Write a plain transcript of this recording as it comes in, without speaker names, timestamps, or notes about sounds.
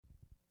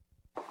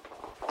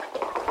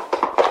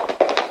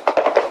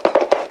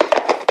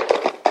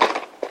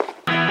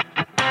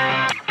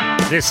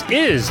This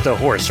is the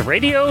Horse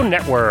Radio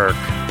Network.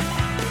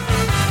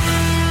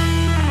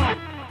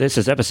 This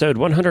is episode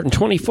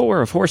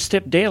 124 of Horse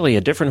Tip Daily,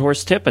 a different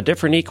horse tip, a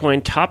different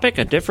equine topic,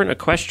 a different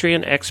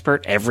equestrian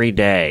expert every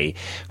day.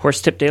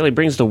 Horse Tip Daily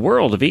brings the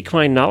world of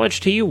equine knowledge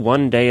to you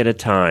one day at a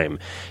time.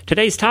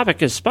 Today's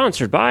topic is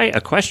sponsored by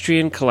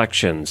Equestrian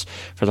Collections,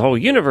 for the whole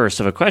universe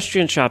of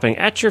equestrian shopping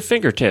at your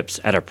fingertips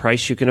at a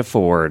price you can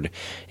afford.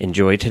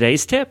 Enjoy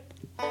today's tip.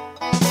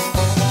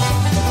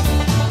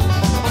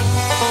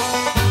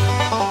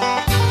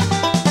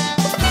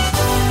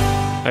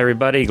 Hi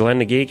everybody, Glenn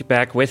the Geek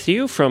back with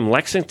you from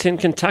Lexington,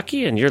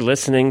 Kentucky, and you're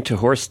listening to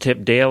Horse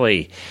Tip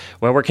Daily.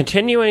 Well, we're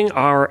continuing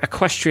our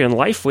Equestrian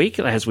Life Week,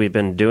 as we've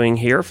been doing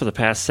here for the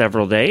past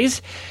several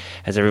days.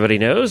 As everybody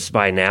knows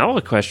by now,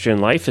 Equestrian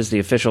Life is the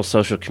official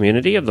social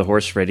community of the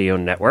Horse Radio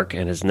Network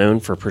and is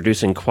known for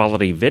producing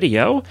quality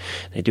video.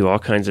 They do all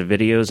kinds of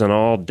videos on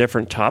all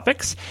different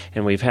topics,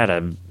 and we've had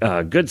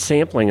a good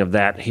sampling of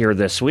that here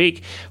this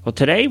week. Well,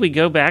 today we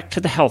go back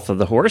to the health of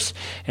the horse,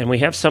 and we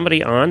have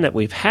somebody on that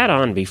we've had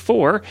on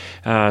before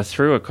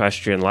through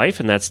Equestrian Life,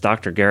 and that's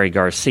Dr.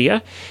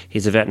 Garcia.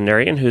 He's a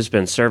veterinarian who's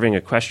been serving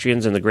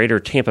equestrians in the greater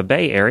Tampa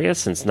Bay area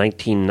since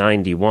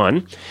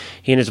 1991.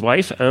 He and his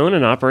wife own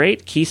and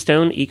operate Keystone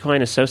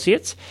Equine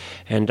Associates,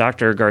 and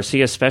Dr.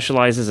 Garcia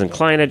specializes in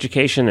client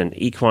education and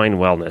equine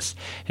wellness,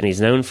 and he's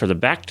known for the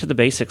Back to the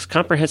Basics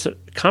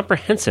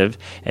comprehensive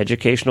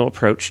educational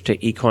approach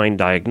to equine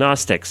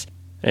diagnostics.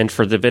 And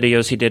for the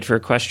videos he did for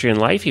Equestrian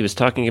Life, he was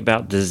talking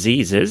about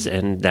diseases,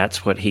 and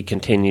that's what he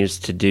continues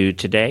to do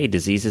today,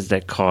 diseases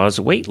that cause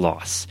weight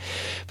loss.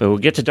 But we'll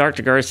get to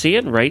Dr.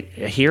 Garcia right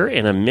here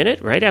in a minute,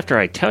 right after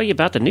I tell you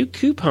about the new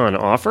coupon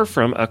offer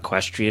from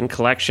Equestrian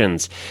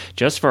Collections.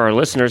 Just for our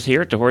listeners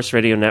here at the Horse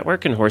Radio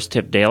Network and Horse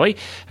Tip Daily,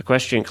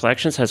 Equestrian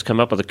Collections has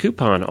come up with a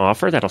coupon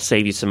offer that'll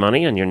save you some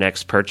money on your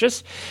next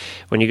purchase.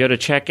 When you go to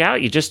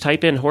checkout, you just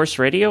type in Horse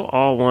Radio,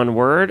 all one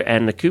word,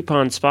 and the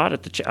coupon spot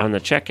on the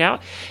checkout,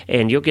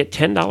 and you'll get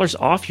 $10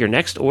 off your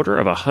next order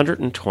of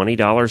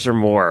 $120 or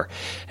more.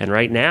 And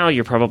right now,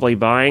 you're probably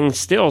buying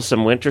still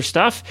some winter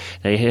stuff.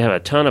 They have a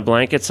ton of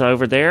blankets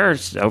over there.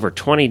 It's over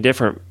 20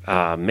 different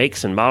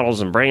makes and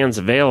models and brands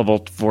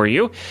available for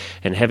you,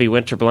 and heavy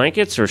winter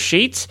blankets or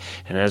sheets.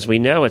 And as we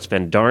know, it's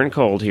been darn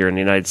cold here in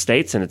the United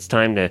States, and it's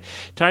time to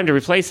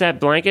replace that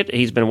blanket.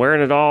 He's been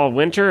wearing it all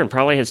winter and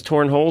probably has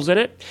torn holes in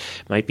it.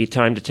 Might be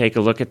time to take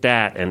a look at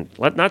that. And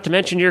not to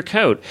mention your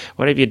coat.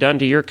 What have you done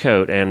to your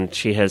coat? And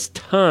she has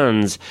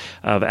tons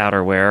of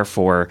outerwear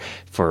for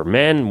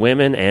men,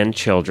 women, and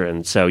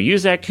children. So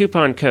use that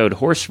coupon code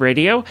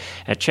HORSERADIO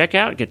at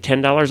checkout. Get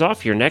 $10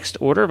 off your next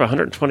order of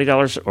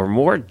 $120 or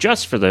more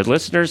just for the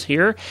listeners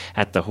here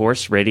at the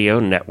Horse Radio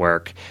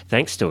Network.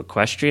 Thanks to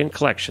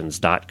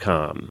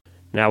EquestrianCollections.com.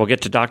 Now we'll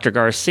get to Dr.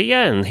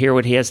 Garcia and hear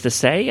what he has to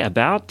say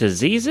about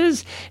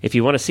diseases. If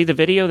you want to see the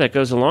video that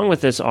goes along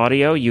with this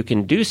audio, you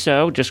can do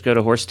so. Just go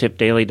to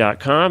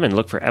horsetipdaily.com and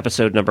look for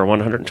episode number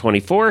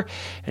 124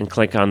 and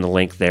click on the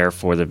link there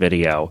for the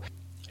video.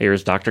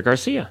 Here's Dr.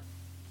 Garcia.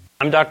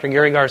 I'm Dr.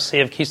 Gary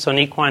Garcia of Keystone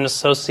Equine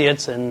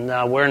Associates, and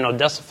we're in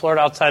Odessa,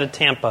 Florida, outside of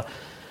Tampa.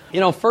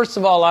 You know, first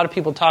of all, a lot of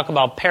people talk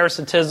about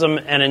parasitism,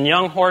 and in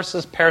young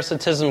horses,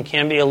 parasitism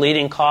can be a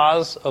leading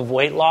cause of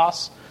weight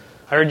loss.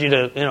 I urge you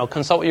to,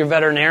 consult with your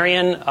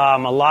veterinarian. A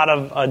lot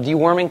of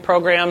deworming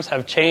programs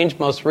have changed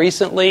most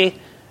recently,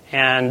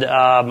 and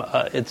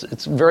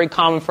it's very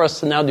common for us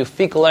to now do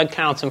fecal egg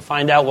counts and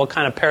find out what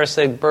kind of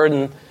parasitic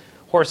burden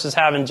horses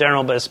have in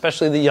general, but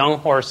especially the young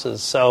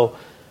horses. So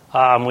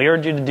we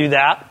urge you to do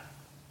that.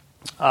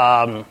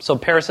 So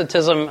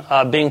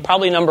parasitism being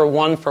probably number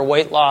one for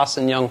weight loss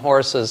in young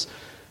horses.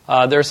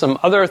 There's some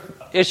other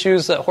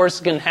issues that horses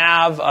can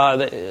have,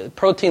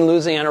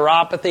 protein-losing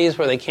enteropathies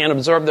where they can't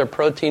absorb their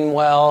protein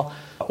well,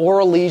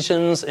 oral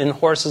lesions in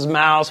horses'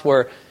 mouths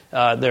where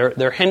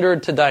they're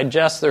hindered to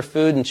digest their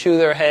food and chew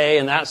their hay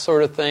and that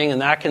sort of thing,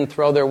 and that can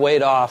throw their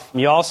weight off.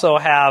 You also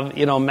have,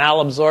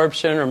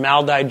 malabsorption or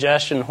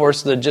maldigestion,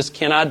 horses that just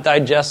cannot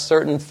digest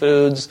certain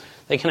foods.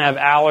 They can have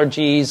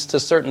allergies to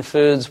certain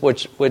foods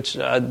which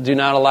do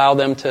not allow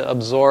them to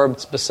absorb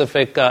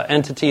specific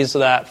entities of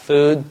that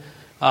food.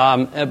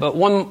 But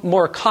one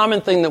more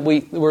common thing that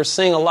we're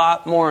seeing a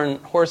lot more in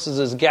horses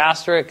is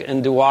gastric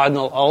and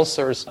duodenal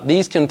ulcers.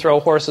 These can throw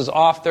horses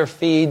off their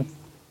feed,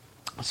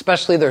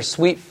 especially their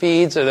sweet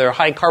feeds or their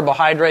high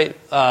carbohydrate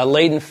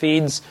laden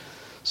feeds.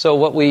 So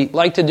what we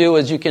like to do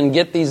is you can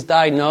get these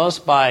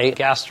diagnosed by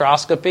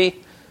gastroscopy,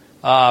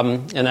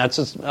 and that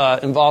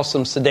involves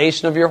some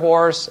sedation of your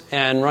horse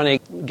and running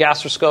a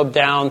gastroscope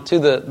down to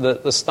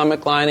the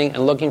stomach lining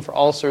and looking for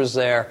ulcers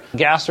there.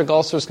 Gastric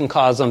ulcers can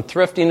cause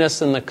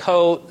thriftiness in the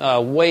coat,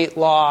 weight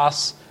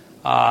loss,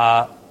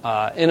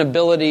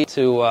 inability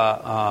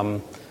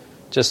to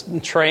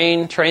just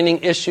training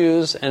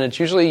issues, and it's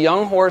usually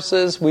young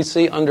horses we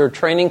see under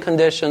training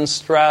conditions,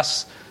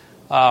 stress.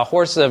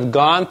 Horses that have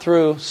gone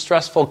through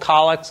stressful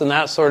colics and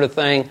that sort of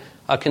thing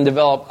can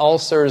develop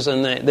ulcers,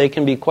 and they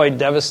can be quite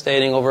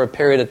devastating over a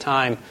period of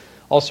time.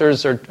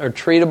 Ulcers are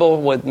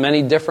treatable with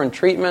many different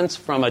treatments,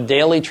 from a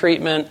daily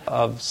treatment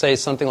of, say,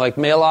 something like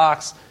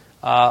Maalox,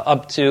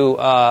 up to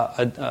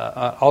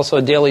also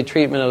a daily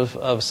treatment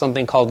of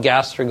something called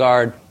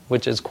Gastrogard,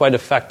 which is quite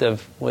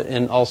effective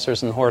in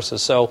ulcers in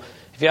horses. So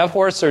if you have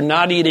horses that are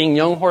not eating,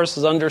 young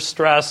horses under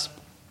stress,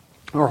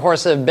 or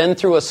horses that have been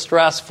through a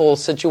stressful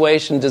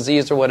situation,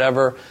 disease or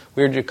whatever,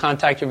 we urge you to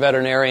contact your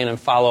veterinarian and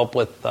follow up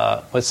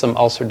with some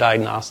ulcer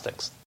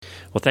diagnostics.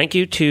 Well, thank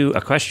you to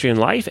Equestrian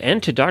Life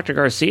and to Dr.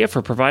 Garcia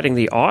for providing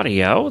the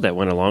audio that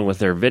went along with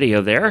their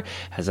video there.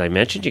 As I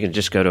mentioned, you can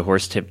just go to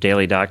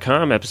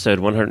horsetipdaily.com, episode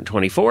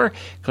 124,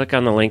 click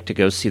on the link to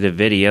go see the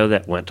video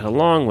that went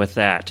along with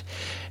that.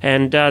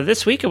 And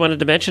this week I wanted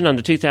to mention on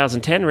the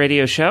 2010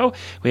 radio show,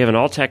 we have an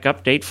all-tech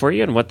update for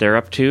you and what they're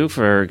up to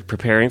for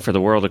preparing for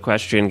the World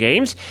Equestrian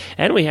Games.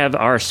 And we have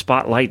our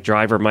spotlight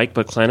driver, Mike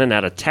McLennan,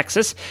 out of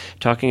Texas,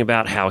 talking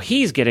about how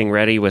he's getting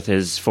ready with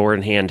his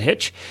four-in-hand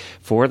hitch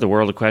for the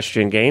World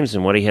Equestrian Games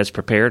and what he has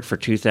prepared for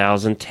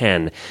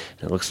 2010.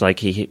 It looks like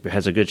he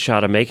has a good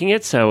shot of making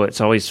it, so it's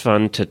always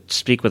fun to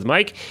speak with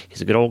Mike. He's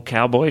a good old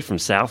cowboy from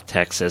South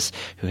Texas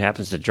who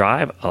happens to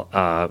drive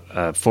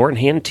a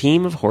four-in-hand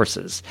team of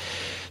horses.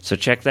 So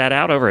check that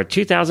out over at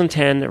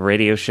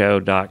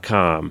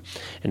 2010radioshow.com.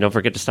 And don't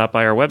forget to stop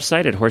by our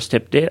website at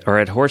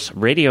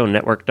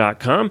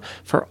horseradionetwork.com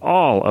for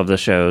all of the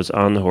shows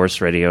on the Horse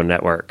Radio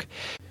Network.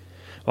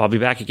 Well, I'll be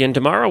back again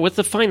tomorrow with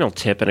the final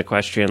tip in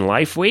Equestrian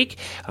Life Week.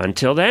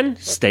 Until then,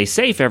 stay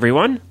safe,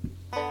 everyone.